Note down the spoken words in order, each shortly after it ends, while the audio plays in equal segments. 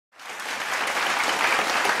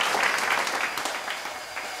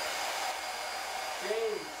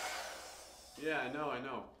Yeah, I know, I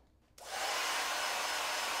know.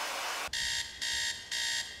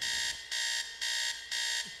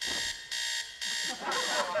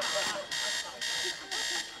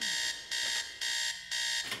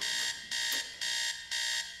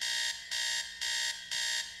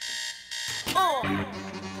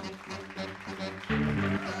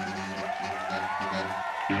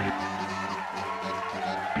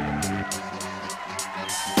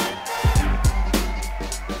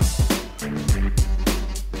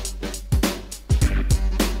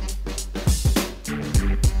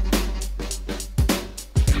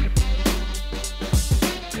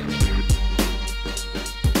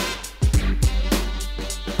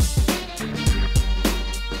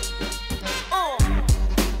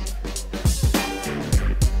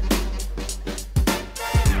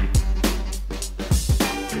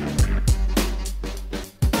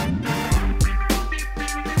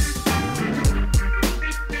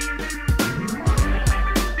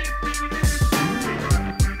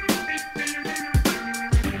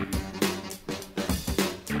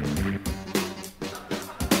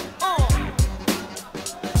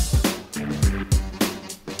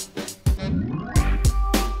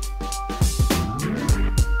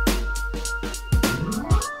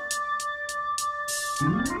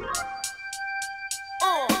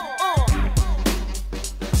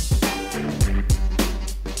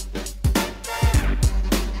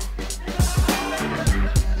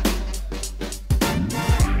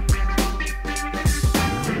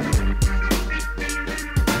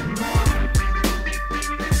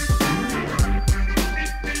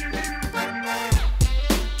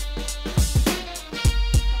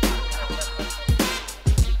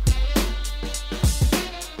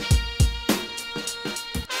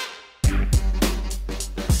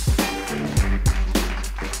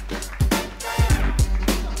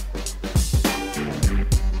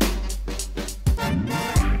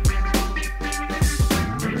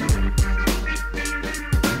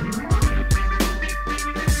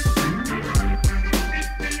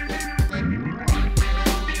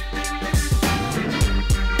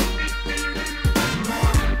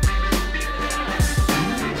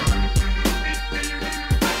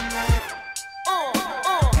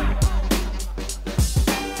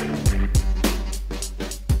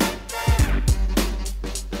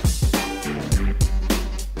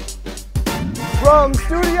 From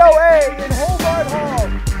Studio A in Hobart Hall,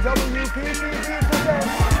 WPTV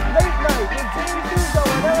presents Late Night with James Nuzzo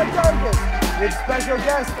and Eric Dargis, with special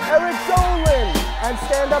guest Eric Dolan and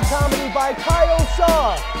stand-up comedy by Kyle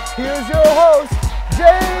Shaw. Here's your host,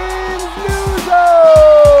 James Nuzzo!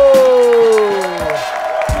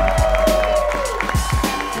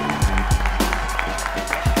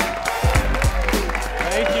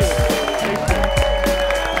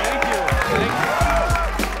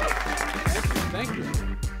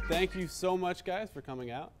 Thank you so much, guys, for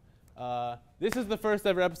coming out. This is the first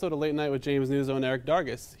ever episode of Late Night with James Nuzzo and Eric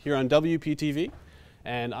Dargis here on WPTV.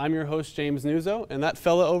 And I'm your host, James Nuzzo, and that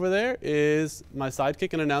fella over there is my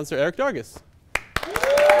sidekick and announcer, Eric Dargis.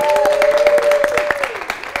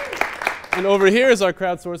 And over here is our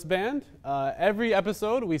crowdsourced band. Every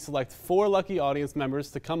episode, we select 4 lucky audience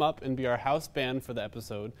members to come up and be our house band for the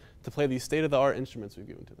episode to play these state-of-the-art instruments we've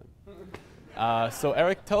given to them. So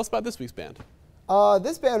Eric, tell us about this week's band.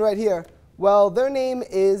 This band right here, well, their name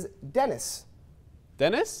is Dennis.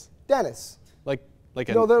 Dennis? Dennis.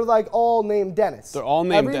 No, they're like all named Dennis. They're all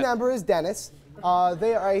named Every member is Dennis.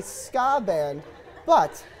 They are a ska band,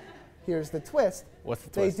 but here's the twist. What's the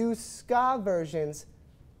twist? They do ska versions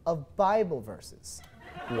of Bible verses.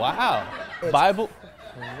 Wow. It's Bible?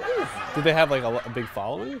 crazy. Do they have like a big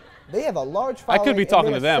following? They have a large I following. could be talking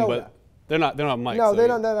in to them, Minnesota. but they don't have mics. No, so they're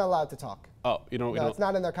not allowed to talk. Oh, you don't? No, it's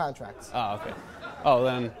not in their contracts. Oh, okay. Oh,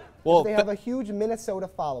 then, well. They have a huge Minnesota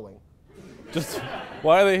following. Just,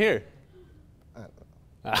 why are they here? I don't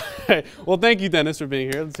know. Well, thank you, Dennis, for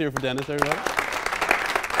being here. Let's hear it for Dennis, everybody.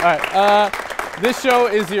 All right. This show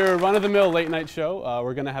is your run-of-the-mill late-night show.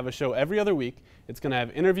 We're going to have a show every other week. It's going to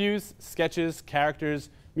have interviews, sketches, characters,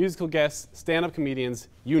 musical guests, stand-up comedians,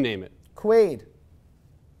 you name it. Quaid.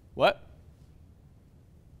 What?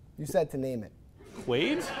 You said to name it.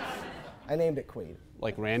 Quaid? I named it Quaid.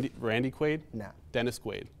 Like Randy Quaid? No. Dennis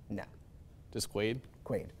Quaid? No. Just Quaid?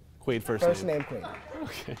 Quaid. Quaid first name Quaid.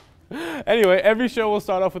 Okay. Anyway, every show will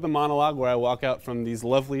start off with a monologue where I walk out from these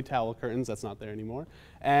lovely towel curtains, that's not there anymore,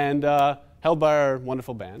 and held by our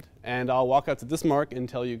wonderful band. And I'll walk out to this mark and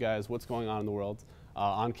tell you guys what's going on in the world,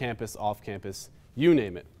 on campus, off campus, you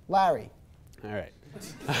name it. Larry. All right.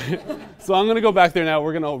 So I'm going to go back there now.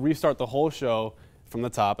 We're going to restart the whole show from the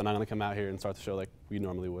top, and I'm going to come out here and start the show like we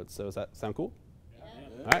normally would. So does that sound cool? Yeah.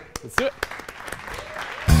 All right, let's do it.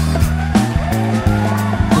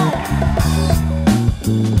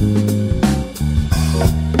 Bye.